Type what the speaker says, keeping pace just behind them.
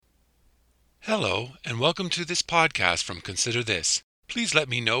Hello, and welcome to this podcast from Consider This. Please let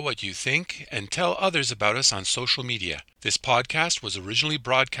me know what you think and tell others about us on social media. This podcast was originally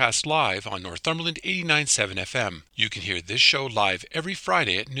broadcast live on Northumberland 89.7 FM. You can hear this show live every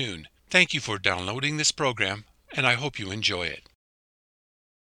Friday at noon. Thank you for downloading this program, and I hope you enjoy it.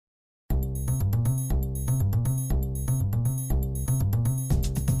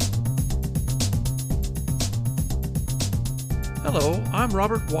 Hello, I'm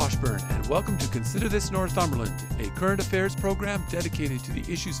Robert Washburn, and welcome to Consider This Northumberland, a current affairs program dedicated to the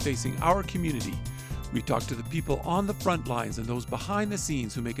issues facing our community. We talk to the people on the front lines and those behind the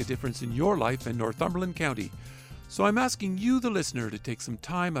scenes who make a difference in your life in Northumberland County. So I'm asking you, the listener, to take some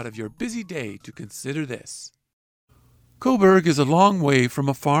time out of your busy day to consider this. Cobourg is a long way from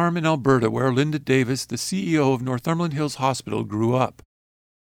a farm in Alberta where Linda Davis, the CEO of Northumberland Hills Hospital, grew up.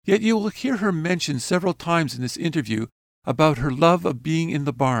 Yet you will hear her mentioned several times in this interview about her love of being in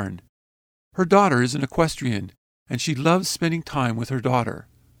the barn. Her daughter is an equestrian, and she loves spending time with her daughter.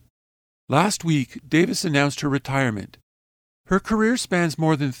 Last week, Davis announced her retirement. Her career spans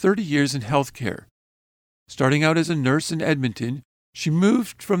more than 30 years in healthcare. Starting out as a nurse in Edmonton, she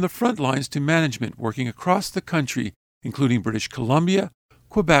moved from the front lines to management, working across the country, including British Columbia,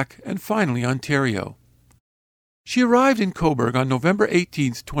 Quebec, and finally Ontario. She arrived in Cobourg on November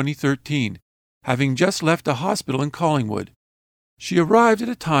 18, 2013, having just left a hospital in Collingwood. She arrived at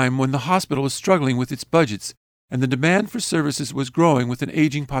a time when the hospital was struggling with its budgets and the demand for services was growing with an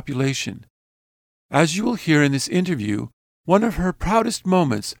aging population. As you will hear in this interview, one of her proudest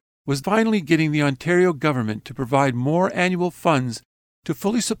moments was finally getting the Ontario government to provide more annual funds to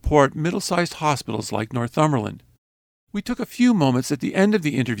fully support middle-sized hospitals like Northumberland. We took a few moments at the end of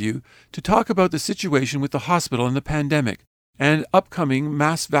the interview to talk about the situation with the hospital and the pandemic and upcoming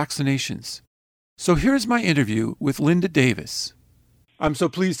mass vaccinations. So here's my interview with Linda Davis. I'm so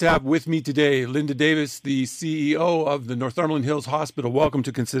pleased to have with me today Linda Davis, the CEO of the Northumberland Hills Hospital. Welcome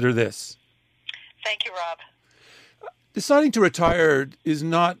to Consider This. Thank you, Rob. Deciding to retire is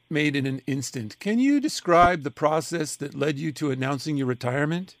not made in an instant. Can you describe the process that led you to announcing your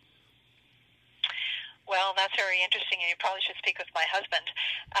retirement? Well, that's very interesting, and you probably should speak with my husband.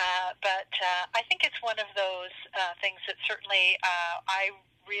 But I think it's one of those things that certainly I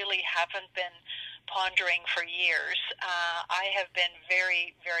really haven't been pondering for years. I have been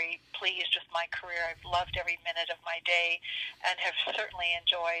very, very pleased with my career. I've loved every minute of my day and have certainly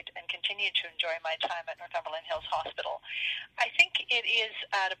enjoyed and continued to enjoy my time at Northumberland Hills Hospital. I think it is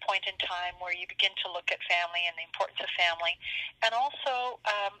at a point in time where you begin to look at family and the importance of family. And also,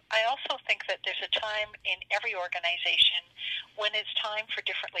 I also think that there's a time in every organization when it's time for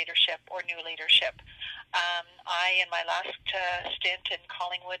different leadership or new leadership. I, in my last stint in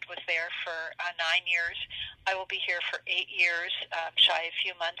Collingwood, was there for 9 years. I will be here for 8 years, shy a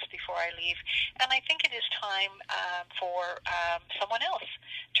few months before I leave. And I think it is time for someone else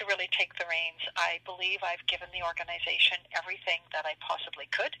to really take the reins. I believe I've given the organization everything that I possibly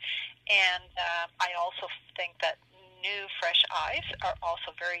could. And I also think that new, fresh eyes are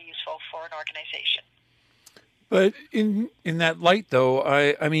also very useful for an organization. But in that light, though,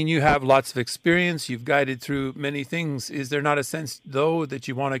 I mean, you have lots of experience. You've guided through many things. Is there not a sense, though, that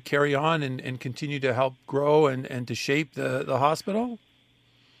you want to carry on and continue to help grow and to shape the hospital?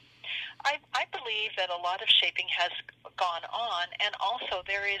 I believe that a lot of shaping has gone on, and also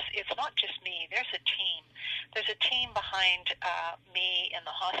it's not just me, there's a team. There's a team behind me in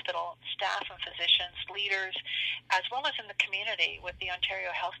the hospital, staff and physicians, leaders, as well as in the community with the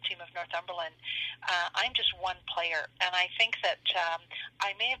Ontario Health Team of Northumberland. I'm just one player, and I think that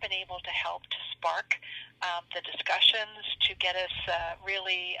I may have been able to help to spark the discussions to get us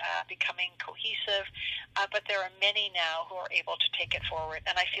really becoming cohesive, but there are many now who are able to take it forward,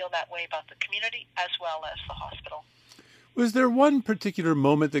 and I feel that way about the community as well as the hospital. Was there one particular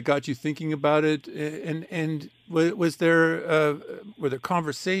moment that got you thinking about it, and was there were there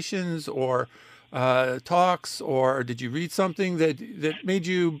conversations or talks, or did you read something that made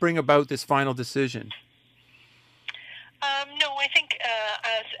you bring about this final decision? No, I think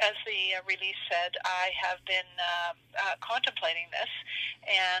as the release said, I have been contemplating this,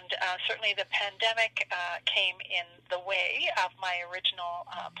 and certainly the pandemic came in the way of my original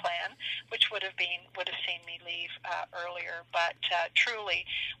plan, which would have seen me leave earlier. But truly,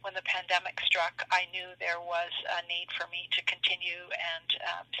 when the pandemic struck, I knew there was a need for me to continue and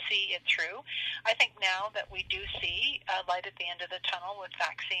see it through. I think now that we do see a light at the end of the tunnel with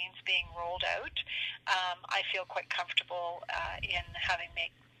vaccines being rolled out, I feel quite comfortable in having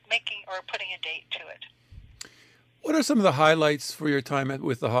making or putting a date to it. What are some of the highlights for your time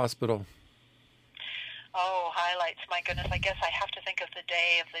with the hospital? Oh, highlights! My goodness, I guess I have to think of the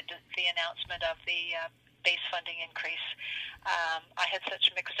day of the announcement of the base funding increase. I had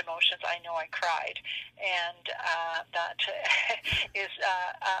such mixed emotions. I know I cried, and that is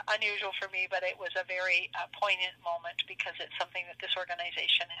unusual for me, but it was a very poignant moment because it's something that this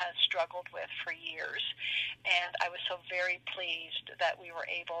organization has struggled with for years, and I was so very pleased that we were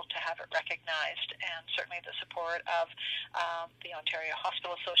able to have it recognized, and certainly the support of the Ontario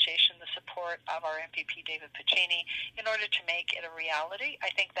Hospital Association, the support of our MPP David Piccini, in order to make it a reality. I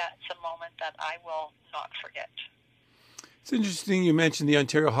think that's a moment that I will not forget. It's interesting you mentioned the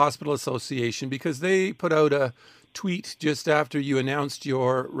Ontario Hospital Association because they put out a tweet just after you announced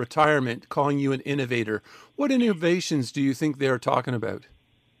your retirement calling you an innovator. What innovations do you think they're talking about?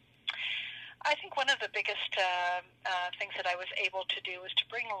 I think one of the biggest things that I was able to do was to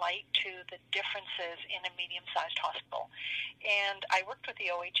bring light to the differences in a medium-sized hospital. And I worked with the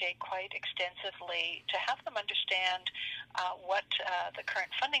OHA quite extensively to have them understand what the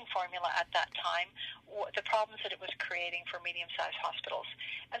current funding formula at that time, the problems that it was creating for medium-sized hospitals.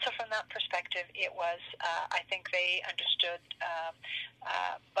 And so from that perspective, it was, I think they understood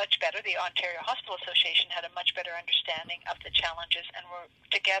much better. The Ontario Hospital Association had a much better understanding of the challenges, and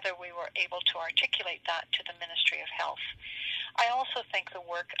together we were able to articulate that to the Ministry of Health. I also think the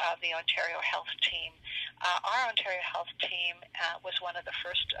work of the Ontario Health Team. Our Ontario Health Team was one of the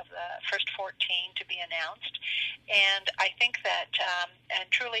first 14 to be announced, and I think that, and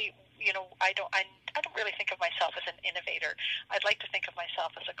truly, I don't really think of myself as an innovator. I'd like to think of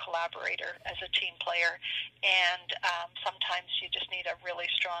myself as a collaborator, as a team player, and sometimes you just need a really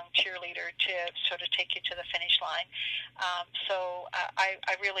strong cheerleader to sort of take you to the finish line. So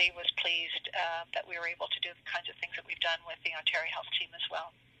I really was pleased that we were able to do the kinds of things that we've done with the Ontario Health Team as well.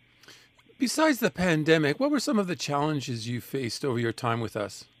 Besides the pandemic, what were some of the challenges you faced over your time with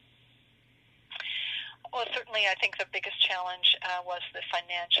us? Well, certainly I think the biggest challenge was the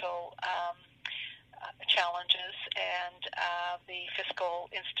financial challenges and the fiscal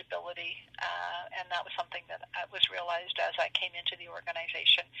instability, and that was something that was realized as I came into the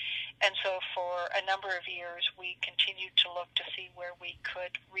organization. And so for a number of years, we continued to look to see where we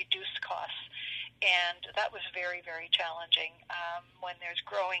could reduce costs. And that was very, very challenging when there's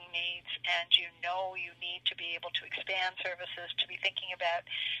growing needs and you need to be able to expand services, to be thinking about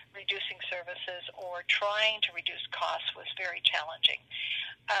reducing services or trying to reduce costs was very challenging.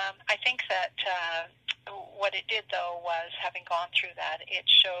 I think that what it did, though, was having gone through that, it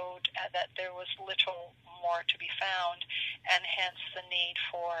showed that there was little more to be found, and hence the need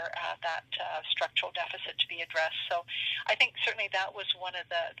for that structural deficit to be addressed. So I think certainly that was one of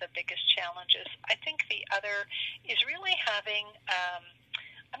the biggest challenges. I think the other is really having,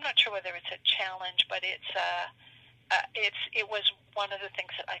 I'm not sure whether it's a challenge, but it was one of the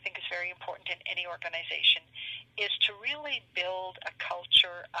things that I think is very important in any organization, is to really build a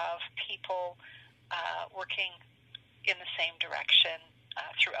culture of people working in the same direction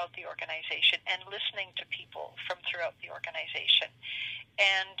throughout the organization and listening to people from throughout the organization.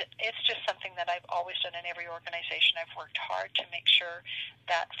 And it's just something that I've always done in every organization. I've worked hard to make sure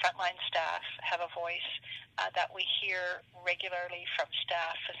that frontline staff have a voice, that we hear regularly from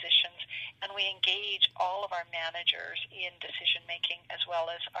staff, physicians, and we engage all of our managers in decision-making as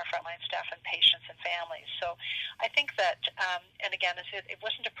well as our frontline staff and patients and families. So I think that, and again, it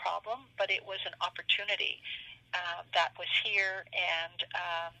wasn't a problem, but it was an opportunity that was here, and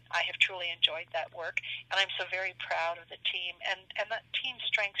I have truly enjoyed that work, and I'm so very proud of the team, and that team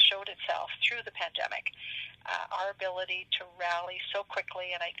strength showed itself through the pandemic. Our ability to rally so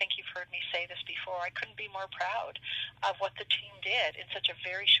quickly, and I think you've heard me say this before, I couldn't be more proud of what the team did in such a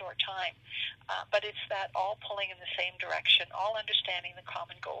very short time. But it's that all pulling in the same direction, all understanding the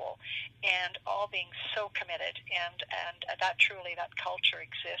common goal, and all being so committed, and that truly, that culture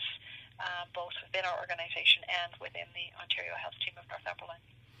exists both within our organization and within the Ontario Health Team of Northumberland.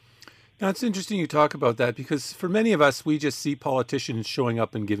 Now, it's interesting you talk about that because for many of us, we just see politicians showing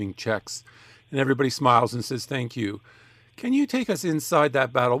up and giving checks and everybody smiles and says thank you. Can you take us inside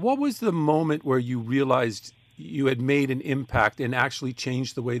that battle? What was the moment where you realized you had made an impact and actually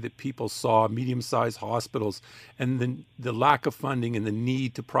changed the way that people saw medium-sized hospitals and the lack of funding and the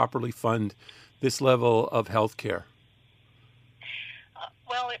need to properly fund this level of health care?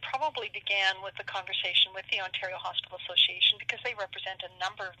 Well, it probably began with the conversation with the Ontario Hospital Association because they represent a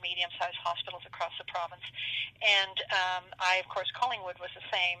number of medium-sized hospitals across the province. And I, of course, Collingwood was the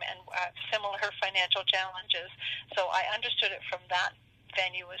same and similar financial challenges. So I understood it from that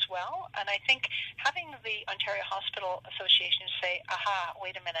venue as well. And I think having the Ontario Hospital Association say, aha,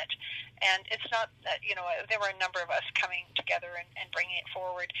 wait a minute, and it's not that, there were a number of us coming together and bringing it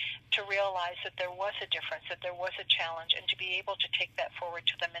forward to realize that there was a difference, that there was a challenge, and to be able to take that forward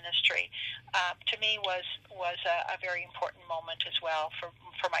to the ministry, to me was a very important moment as well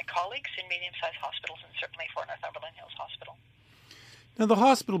for my colleagues in medium-sized hospitals and certainly for Northumberland Hills Hospital. Now, the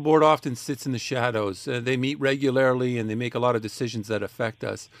hospital board often sits in the shadows. They meet regularly and they make a lot of decisions that affect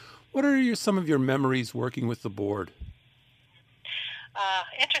us. What are some of your memories working with the board?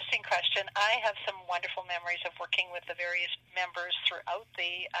 Interesting question. I have some wonderful memories of working with the various members throughout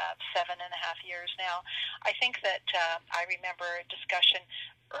the 7.5 years now. I think that I remember a discussion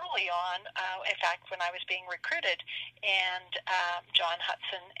early on, in fact, when I was being recruited, and John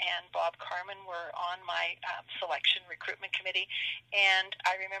Hudson and Bob Carman were on my selection recruitment committee, and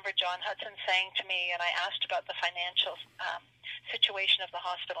I remember John Hudson saying to me, and I asked about the financial situation of the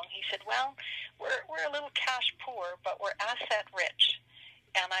hospital, and he said, well, we're a little cash poor, but we're asset rich.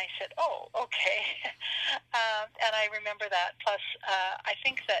 And I said, oh, okay. And I remember that. Plus, I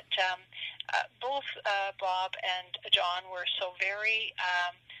think that both Bob and John were so very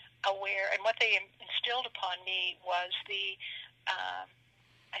aware, and what they instilled upon me was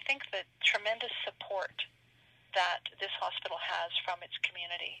I think the tremendous support that this hospital has from its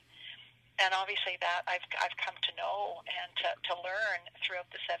community. And obviously that I've come to know and to learn throughout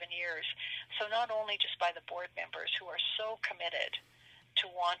the 7 years. So not only just by the board members who are so committed to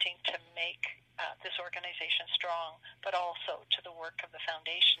wanting to make this organization strong, but also to the work of the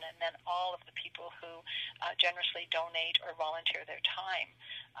foundation, and then all of the people who generously donate or volunteer their time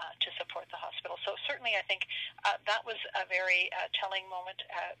to support the hospital. So certainly I think that was a very telling moment,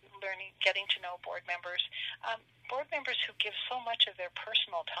 getting to know board members who give so much of their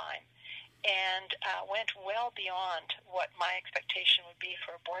personal time and went well beyond what my expectation would be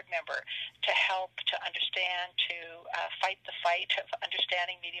for a board member to help to understand, to fight the fight of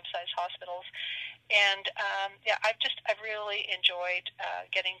understanding medium-sized hospitals. And I've really enjoyed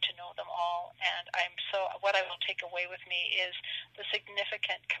getting to know them all. And what I will take away with me is the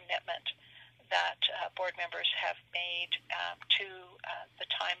significant commitment that board members have made to the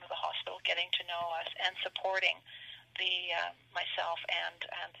time of the hospital, getting to know us and supporting myself and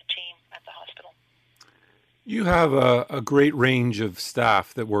the team at the hospital. You have a great range of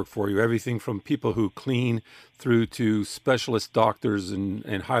staff that work for you, everything from people who clean through to specialist doctors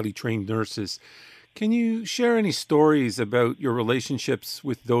and highly trained nurses. Can you share any stories about your relationships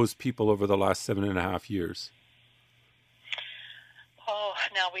with those people over the last 7.5 years? Oh,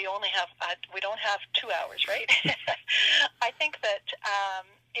 now we don't have 2 hours, right? I think that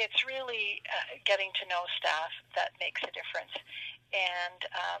it's really getting to know staff that makes a difference, and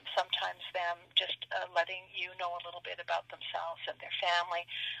sometimes them just letting you know a little bit about themselves and their family.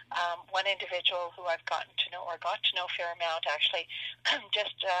 One individual who I've got to know a fair amount actually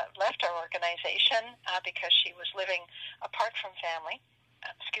just left our organization because she was living apart from family.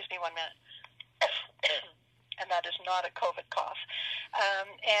 Excuse me 1 minute. And that is not a COVID cough.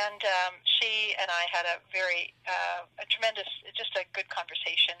 She and I had a tremendous, just a good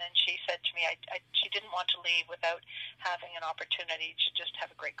conversation, and she said to me she didn't want to leave without having an opportunity to just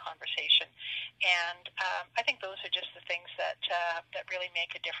have a great conversation. And I think those are just the things that really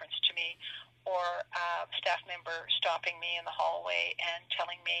make a difference to me. Or a staff member stopping me in the hallway and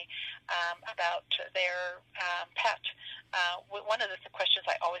telling me about their pet. One of the questions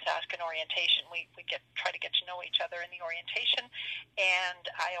I always ask in orientation, we try to get to know each other in the orientation, and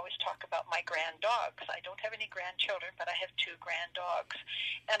I always talk about my grand dogs. I don't have any grandchildren, but I have 2 grand dogs.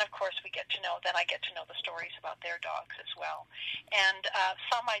 And of course I get to know the stories about their dogs as well. And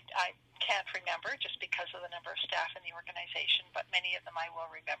some I can't remember just because of the number of staff in the organization, but many of them I will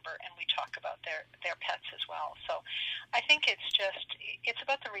remember, and we talk about their pets as well. So I think it's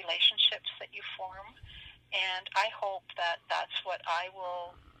about the relationships that you form, and I hope that that's what I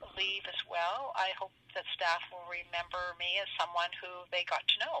will leave as well. I hope that staff will remember me as someone who they got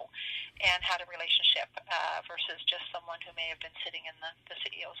to know and had a relationship versus just someone who may have been sitting in the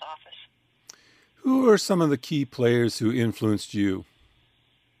CEO's office. Who are some of the key players who influenced you?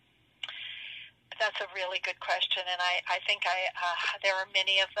 That's a really good question, and I think there are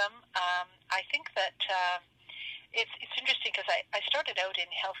many of them. I think that it's interesting because I started out in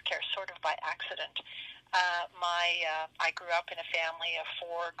healthcare sort of by accident. I grew up in a family of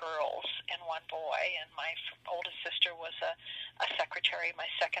 4 girls and 1 boy, and my oldest sister was a secretary. My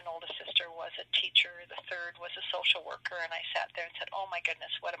second oldest sister was a teacher. The third was a social worker, and I sat there and said, oh my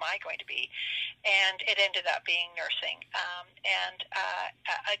goodness, what am I going to be? And it ended up being nursing.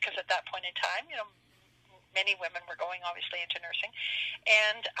 Because at that point in time, many women were going, obviously, into nursing.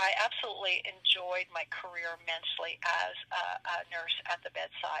 And I absolutely enjoyed my career immensely as a nurse at the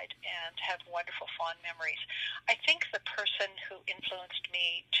bedside and have wonderful, fond memories. I think the person who influenced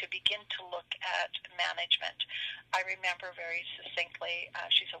me to begin to look at management, I remember very succinctly,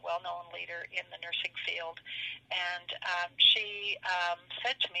 she's a well-known leader in the nursing field, and she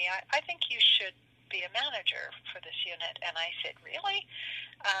said to me, I think you should be a manager for this unit. And I said, really?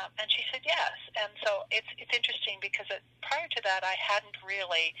 And she said, yes. And so it's interesting because prior to that, I hadn't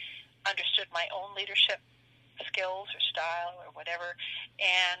really understood my own leadership skills or style or whatever.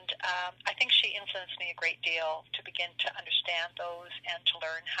 And I think she influenced me a great deal to begin to understand those and to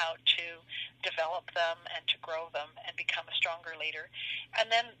learn how to develop them and to grow them and become a stronger leader.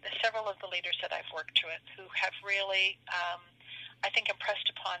 And then several of the leaders that I've worked with who have really, I think, impressed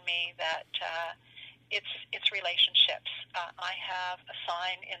upon me that it's relationships. I have a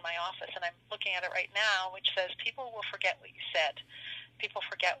sign in my office, and I'm looking at it right now, which says, people will forget what you said. People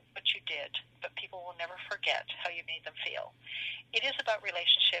forget what you did, but people will never forget how you made them feel. It is about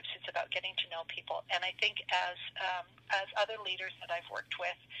relationships. It's about getting to know people. And I think as other leaders that I've worked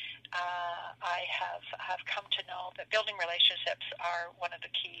with, I have come to know that building relationships are one of the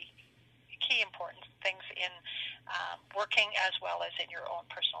key important things in working as well as in your own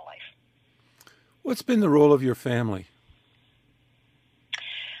personal life. What's been the role of your family?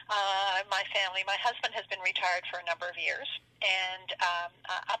 My family, my husband has been retired for a number of years, and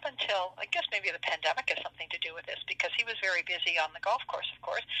up until, I guess maybe the pandemic has something to do with this, because he was very busy on the golf course, of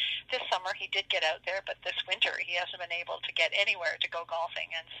course. This summer he did get out there, but this winter he hasn't been able to get anywhere to go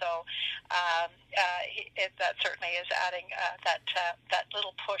golfing, and so that certainly is adding that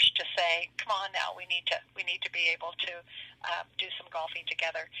little push to say, come on now, we need to be able to do some golfing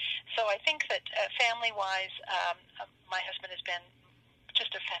together. So I think that family-wise, my husband has been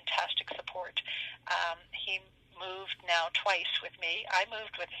just a fantastic support. He moved now twice with me. I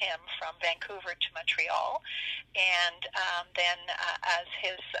moved with him from Vancouver to Montreal, and then as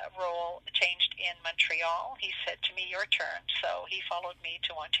his role changed in Montreal, he said to me, your turn. So he followed me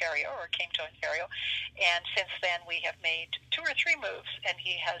to Ontario, or came to Ontario, and since then we have made 2 or 3 moves, and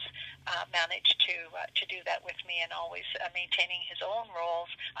he has managed to do that with me, and always maintaining his own roles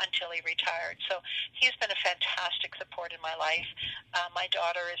until he retired. So he's been a fantastic support in my life. My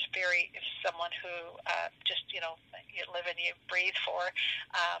daughter is someone who just, you live and you breathe for.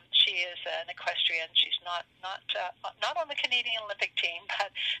 She is an equestrian. She's not on the Canadian Olympic team,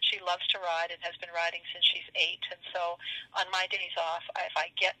 but she loves to ride and has been riding since she's 8. And so on my days off, if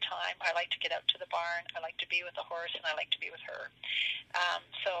I get time, I like to get out to the barn. I like to be with the horse, and I like to be with her.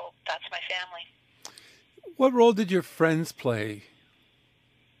 So that's my family. What role did your friends play?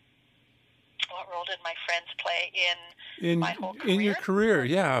 What role did my friends play in my whole career? In your career,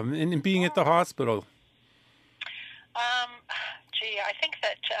 yeah, in being at the hospital. I think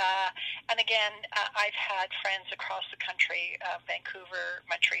that, and again, I've had friends across the country, Vancouver,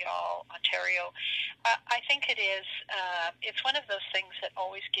 Montreal, Ontario. I think it's one of those things that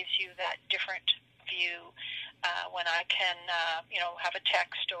always gives you that different view when I can, have a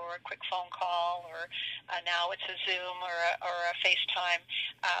text or a quick phone call, or now it's a Zoom or a FaceTime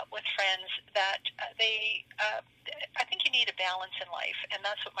with friends that I think you need a balance in life, and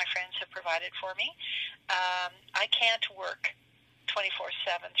that's what my friends have provided for me. I can't work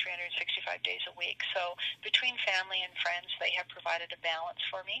 24/7, 365 days a week. So between family and friends, they have provided a balance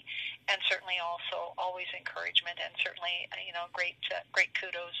for me, and certainly also always encouragement, and certainly great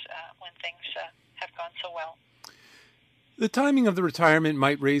kudos when things have gone so well. The timing of the retirement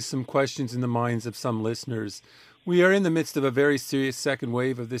might raise some questions in the minds of some listeners. We are in the midst of a very serious second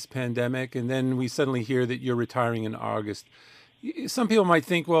wave of this pandemic, and then we suddenly hear that you're retiring in August. Some people might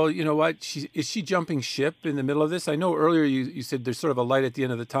think, well, you know what, is she jumping ship in the middle of this? I know earlier you said there's sort of a light at the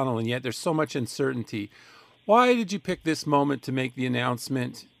end of the tunnel, and yet there's so much uncertainty. Why did you pick this moment to make the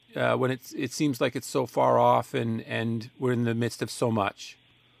announcement when it seems like it's so far off and we're in the midst of so much?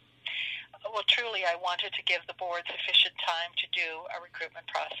 Well, truly, I wanted to give the board sufficient time to do a recruitment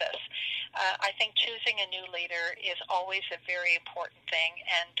process. I think choosing a new leader is always a very important thing,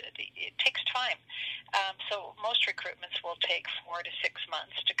 and it takes time. So most recruitments will take 4 to 6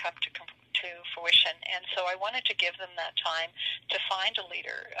 months to come to fruition, and so I wanted to give them that time to find a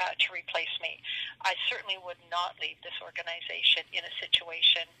leader to replace me. I certainly would not leave this organization in a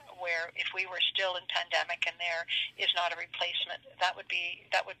situation where, if we were still in pandemic and there is not a replacement, that would be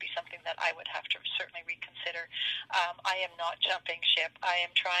something that I would have to certainly reconsider. I am not jumping ship. I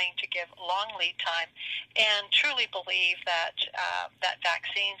am trying to give long lead time, and truly believe that that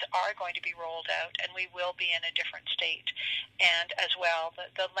vaccines are going to be rolled out, and we will be in a different state. And as well,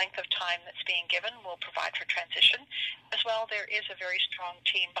 the length of time that's being given will provide for transition. As well, there is a very strong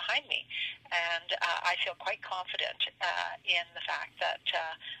team behind me, and I feel quite confident in the fact that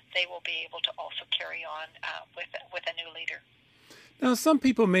they will be able to also carry on with a new leader. Now, some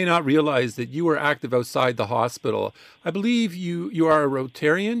people may not realize that you are active outside the hospital. I believe you are a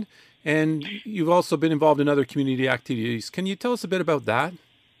Rotarian, and you've also been involved in other community activities. Can you tell us a bit about that?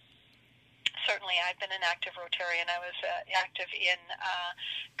 Certainly, I've been an active Rotarian. I was active in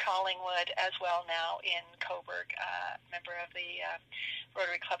Collingwood as well, now in Cobourg, member of the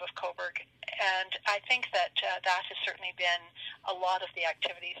Rotary Club of Cobourg. And I think that that has certainly been a lot of the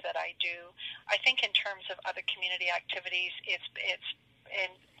activities that I do. I think in terms of other community activities, it's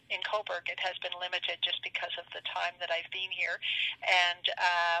in Cobourg, it has been limited just because of the time that I've been here and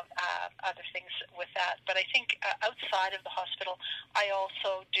other things with that. But I think outside of the hospital, I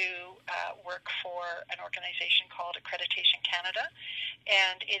also do work for an organization called Accreditation Canada,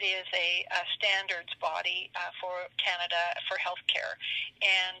 and it is a standards body for Canada for healthcare.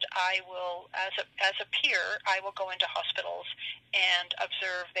 And I will, as a peer, I will go into hospitals and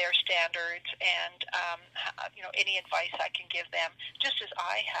observe their standards and any advice I can give them, just as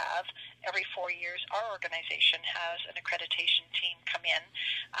I have. Every 4 years, our organization has an accreditation team come in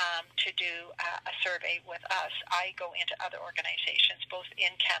to do a survey with us. I go into other organizations, both in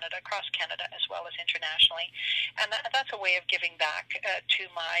Canada, across Canada, as well as internationally. And that's a way of giving back to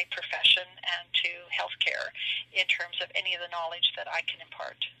my profession and to healthcare in terms of any of the knowledge that I can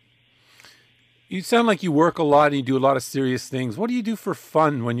impart. You sound like you work a lot and you do a lot of serious things. What do you do for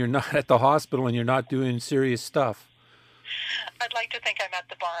fun when you're not at the hospital and you're not doing serious stuff? I'd like to think I'm at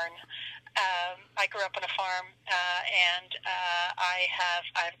the barn. I grew up on a farm, and I have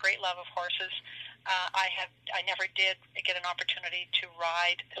a great love of horses. I never did get an opportunity to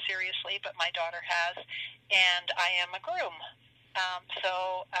ride seriously, but my daughter has, and I am a groom.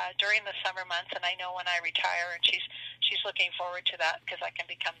 So during the summer months, and I know when I retire, and she's looking forward to that because I can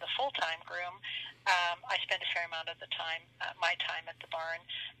become the full-time groom. I spend a fair amount of the time, my time at the barn,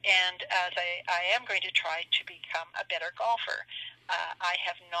 and as I am going to try to become a better golfer. I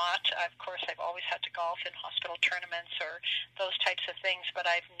have not, of course, I've always had to golf in hospital tournaments or those types of things, but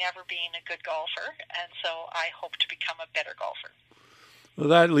I've never been a good golfer, and so I hope to become a better golfer. Well,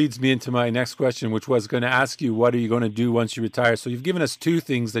 that leads me into my next question, which was going to ask you, what are you going to do once you retire? So you've given us two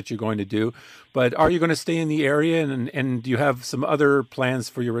things that you're going to do, but are you going to stay in the area, and do you have some other plans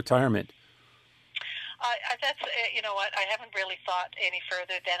for your retirement? That's you know what, I haven't really thought any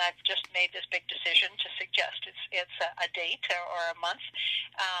further than I've just made this big decision to suggest it's a date or a month.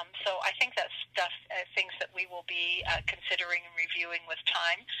 So I think that's stuff, things that we will be considering and reviewing with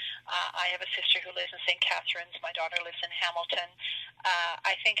time. I have a sister who lives in St. Catharines. My daughter lives in Hamilton.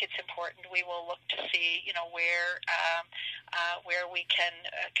 I think it's important we will look to see, where we can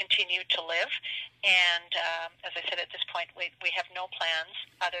continue to live. And as I said, at this point, we have no plans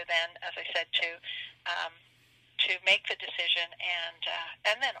other than, as I said, to make the decision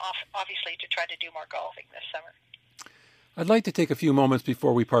and then obviously to try to do more golfing this summer. I'd like to take a few moments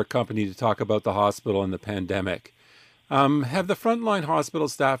before we part company to talk about the hospital and the pandemic. Have the frontline hospital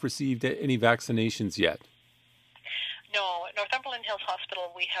staff received any vaccinations yet? No, at Northumberland Hills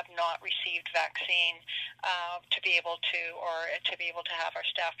Hospital, we have not received vaccine to be able to have our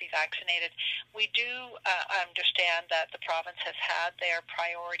staff be vaccinated. We do understand that the province has had their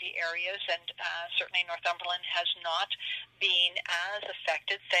priority areas, and certainly Northumberland has not been as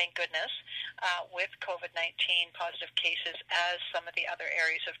affected, thank goodness, with COVID-19 positive cases as some of the other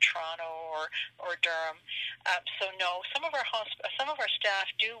areas of Toronto or Durham. So no, some of our staff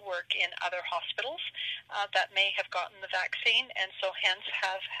do work in other hospitals that may have gotten the vaccine, and so hence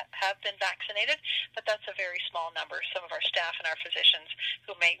have been vaccinated, but that's a very small number. Some of our staff and our physicians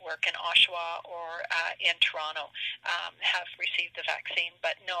who may work in Oshawa or in Toronto have received the vaccine,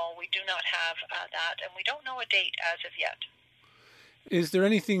 but no, we do not have that, and we don't know a date as of yet. Is there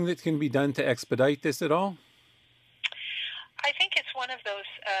anything that can be done to expedite this at all? I think it's one of those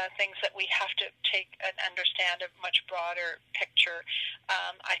things that we have to take and understand a much broader picture.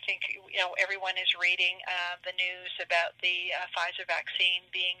 I think everyone is reading the news about the Pfizer vaccine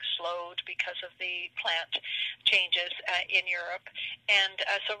being slowed because of the plant changes in Europe, and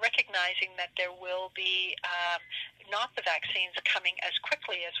so recognizing that there will be not the vaccines coming as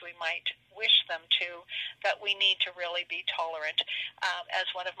quickly as we might wish them to, that we need to really be tolerant. As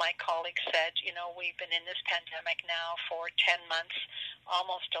one of my colleagues said, we've been in this pandemic now for 10 months,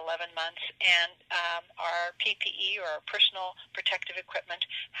 almost 11 months, and our PPE, or our personal protective equipment,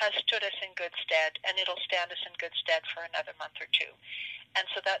 has stood us in good stead, and it'll stand us in good stead for another month or two. And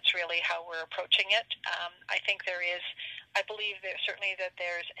so that's really how we're approaching it. I believe certainly that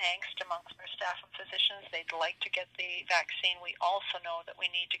there's angst amongst our staff and physicians. They'd like to get the vaccine. We also know that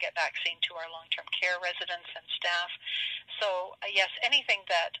we need to get vaccine to our long-term care residents and staff. So, yes, anything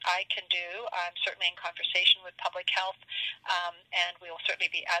that I can do, I'm certainly in conversation with public health, and we will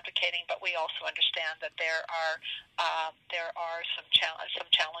certainly be advocating, but we also understand that there are some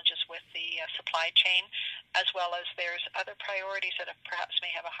challenges with the supply chain, as well as there's other priorities that perhaps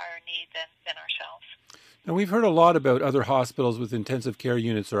may have a higher need than ourselves. Now, we've heard a lot about other hospitals with intensive care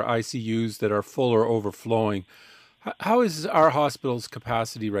units or ICUs that are full or overflowing. How is our hospital's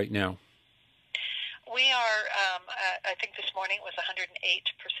capacity right now? We are, I think this morning it was 108%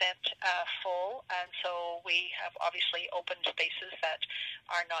 full, and so we have obviously opened spaces that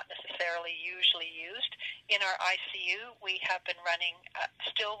are not necessarily usually used. In our ICU, we have been running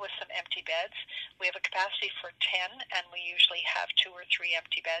still with some empty beds. We have a capacity for 10, and we usually have 2 or 3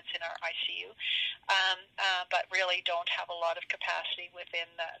 empty beds in our ICU, but really don't have a lot of capacity within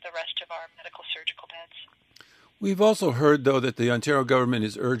the rest of our medical surgical beds. We've also heard, though, that the Ontario government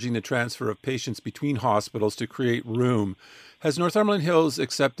is urging the transfer of patients between hospitals to create room. Has Northumberland Hills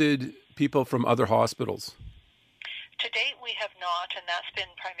accepted people from other hospitals? To date, we have not, and that's been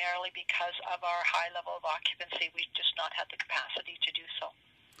primarily because of our high level of occupancy. We've just not had the capacity to do so.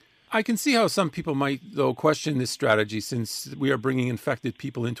 I can see how some people might, though, question this strategy, since we are bringing infected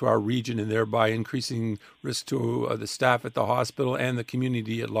people into our region and thereby increasing risk to the staff at the hospital and the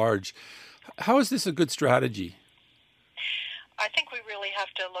community at large. How is this a good strategy? I think we really have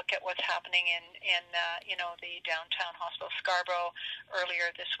to look at what's happening in the downtown hospital. Scarborough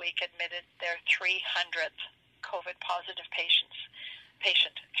earlier this week admitted their 300th COVID positive patient,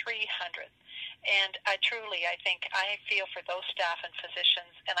 300. And I think I feel for those staff and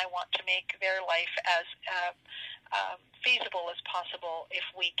physicians, and I want to make their life as feasible as possible if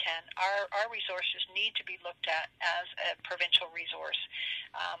we can. Our resources need to be looked at as a provincial resource.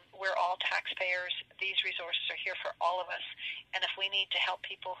 We're all taxpayers. These resources are here for all of us. And if we need to help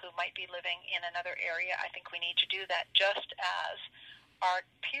people who might be living in another area, I think we need to do that, just as our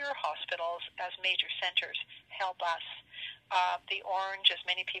peer hospitals as major centers help us. The Orange, as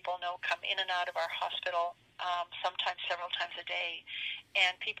many people know, come in and out of our hospital sometimes several times a day,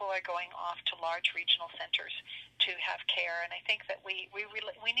 and people are going off to large regional centers to have care. And I think that we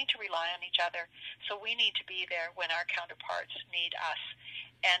need to rely on each other. So we need to be there when our counterparts need us.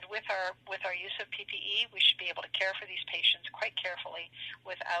 And with our use of PPE, we should be able to care for these patients quite carefully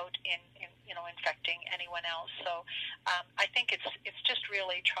without infecting anyone else. So I think it's just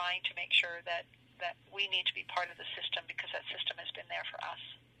really trying to make sure that we need to be part of the system, because that system has been there for us.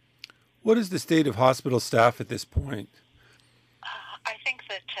 What is the state of hospital staff at this point? I think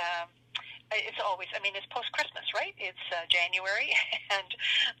that it's always, it's post-Christmas, right? It's January, and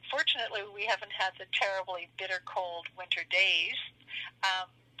fortunately we haven't had the terribly bitter cold winter days.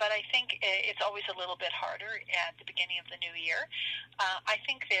 But I think it's always a little bit harder at the beginning of the new year. I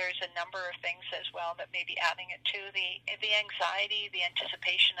think there's a number of things as well that may be adding it to the anxiety, the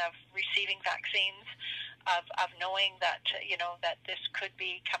anticipation of receiving vaccines, of knowing that that this could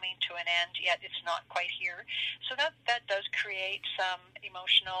be coming to an end, yet it's not quite here. So that does create some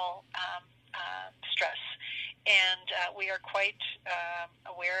emotional stress. And we are quite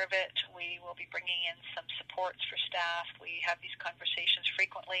aware of it. We will be bringing in some supports for staff. We have these conversations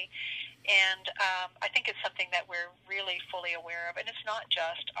frequently. And I think it's something that we're really fully aware of. And it's not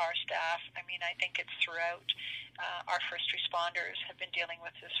just our staff. I think it's throughout. Our first responders have been dealing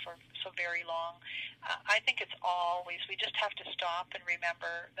with this for so very long. I think it's always, we just have to stop and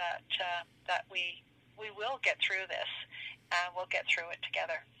remember that we will get through this. We'll get through it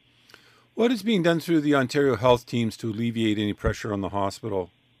together. What is being done through the Ontario Health teams to alleviate any pressure on the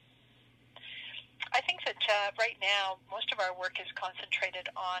hospital? I think that right now most of our work is concentrated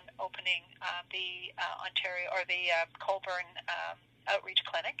on opening the Ontario or the Colborne outreach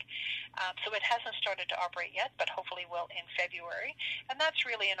clinic. So it hasn't started to operate yet, but hopefully will in February. And that's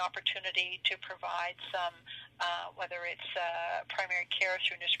really an opportunity to provide some, whether it's primary care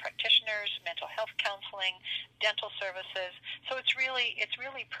through nurse practitioners, mental health counseling, dental services. So it's really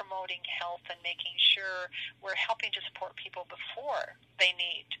promoting health and making sure we're helping to support people before they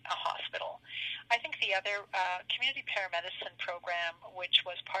need a hospital. I think the other community paramedicine program, which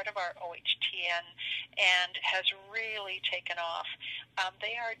was part of our OHTN and has really taken off,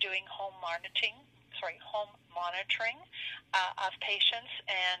 they are doing home monitoring home monitoring of patients,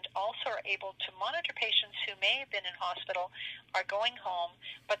 and also are able to monitor patients who may have been in hospital, are going home,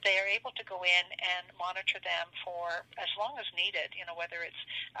 but they are able to go in and monitor them for as long as needed, whether it's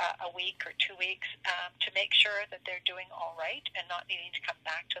a week or 2 weeks, to make sure that they're doing all right and not needing to come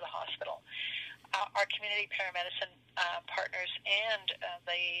back to the hospital. Our community paramedicine partners and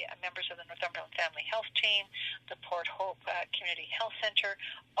the members of the Northumberland Family Health Team, the Port Hope Community Health Center,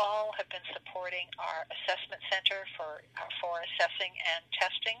 all have been supporting our assessment center for assessing and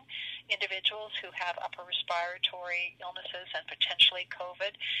testing individuals who have upper respiratory illnesses and potentially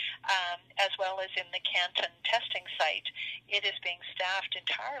COVID, as well as in the Canton testing site. It is being staffed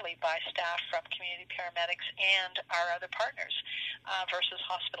entirely by staff from community paramedics and our other partners versus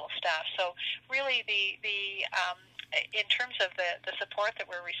hospital staff. So really in terms of the support that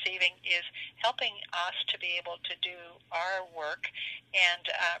we're receiving is helping us to be able to do our work and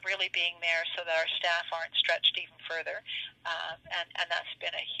really being there so that our staff aren't stretched even further. And that's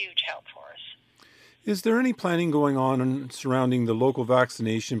been a huge help for us. Is there any planning going on surrounding the local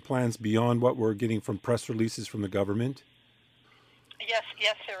vaccination plans beyond what we're getting from press releases from the government?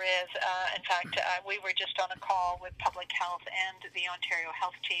 Yes, there is. In fact, we were just on a call with Public Health and the Ontario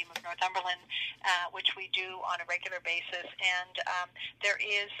Health Team of Northumberland, which we do on a regular basis. And there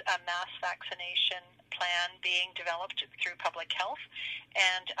is a mass vaccination plan being developed through Public Health,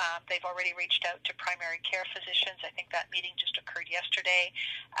 and they've already reached out to primary care physicians. I think that meeting just occurred yesterday,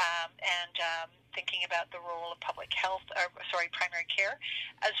 and thinking about the role of primary care,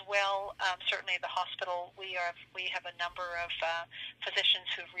 as well. Certainly, the hospital. We have a number of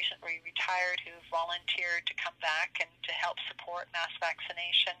physicians who've recently retired who've volunteered to come back and to help support mass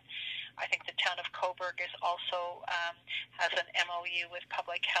vaccination. I think the town of Cobourg is also has an MOU with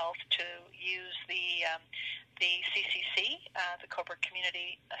Public Health to use the CCC, the Cobourg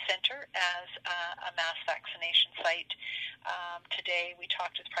Community Center, as a mass vaccination site. Today we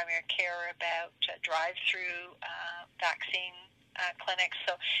talked with primary care about drive-through vaccine clinics.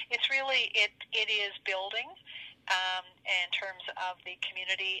 So it's really, it is building in terms of the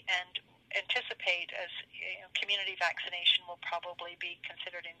community, and anticipate as community vaccination will probably be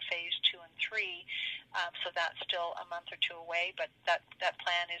considered in phase 2 and 3. So that's still a month or two away, but that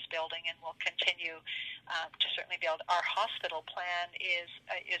plan is building and will continue to certainly build. Our hospital plan is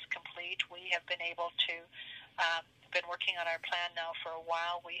complete. We have been able to been working on our plan now for a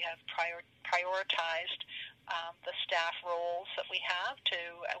while. We have prioritized the staff roles that we have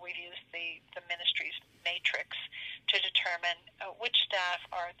we've used the ministry's matrix to determine which staff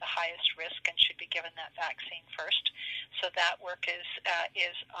are at the highest risk and should be given that vaccine first. So that work is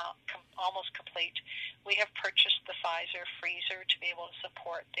almost complete. We have purchased the Pfizer freezer to be able to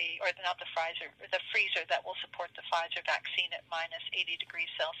support the freezer that will support the Pfizer vaccine at minus 80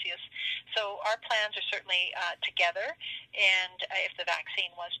 degrees Celsius. So our plans are certainly together, and if the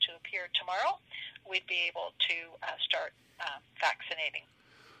vaccine was to appear tomorrow, we'd be able to start vaccinating.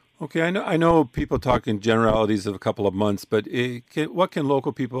 Okay, I know people talk in generalities of a couple of months, but what can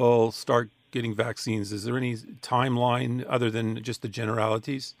local people start getting vaccines? Is there any timeline other than just the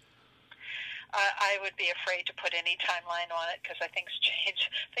generalities? I would be afraid to put any timeline on it because things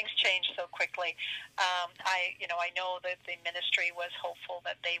change so quickly. I know that the ministry was hopeful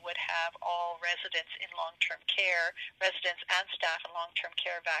that they would have all residents in long-term care, residents and staff in long-term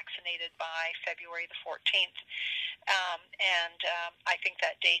care vaccinated by February the 14th. I think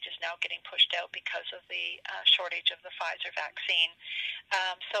that date is now getting pushed out because of the shortage of the Pfizer vaccine.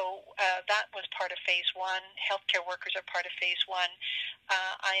 So that was part of phase 1. Healthcare workers are part of phase 1.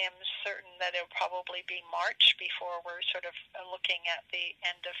 I am certain that it'll probably be March before we're sort of looking at the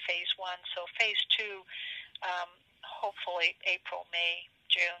end of phase 1. So phase 2, hopefully April, May,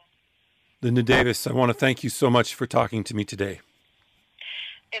 June. Linda Davis, I want to thank you so much for talking to me today.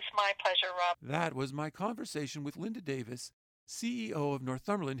 It's my pleasure, Rob. That was my conversation with Linda Davis, CEO of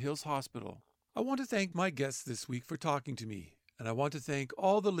Northumberland Hills Hospital. I want to thank my guests this week for talking to me, and I want to thank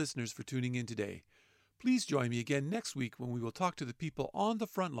all the listeners for tuning in today. Please join me again next week when we will talk to the people on the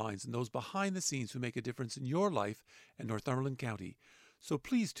front lines and those behind the scenes who make a difference in your life and Northumberland County. So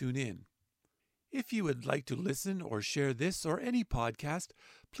please tune in. If you would like to listen or share this or any podcast,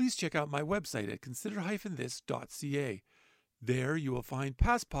 please check out my website at consider-this.ca. There you will find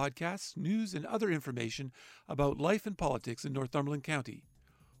past podcasts, news, and other information about life and politics in Northumberland County.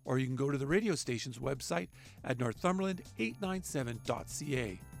 Or you can go to the radio station's website at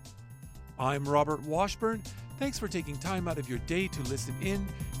northumberland897.ca. I'm Robert Washburn. Thanks for taking time out of your day to listen in,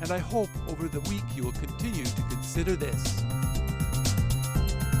 and I hope over the week you will continue to consider this.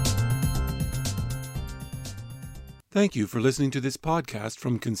 Thank you for listening to this podcast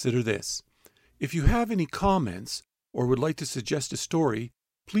from Consider This. If you have any comments or would like to suggest a story,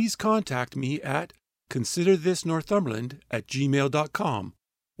 please contact me at considerthisnorthumberland@gmail.com,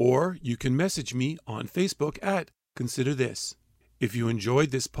 or you can message me on Facebook at Consider This. If you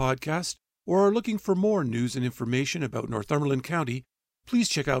enjoyed this podcast or are looking for more news and information about Northumberland County, please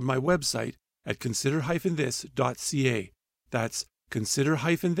check out my website at consider-this.ca. That's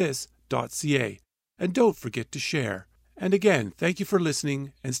consider-this.ca. And don't forget to share. And again, thank you for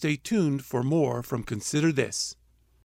listening, and stay tuned for more from Consider This.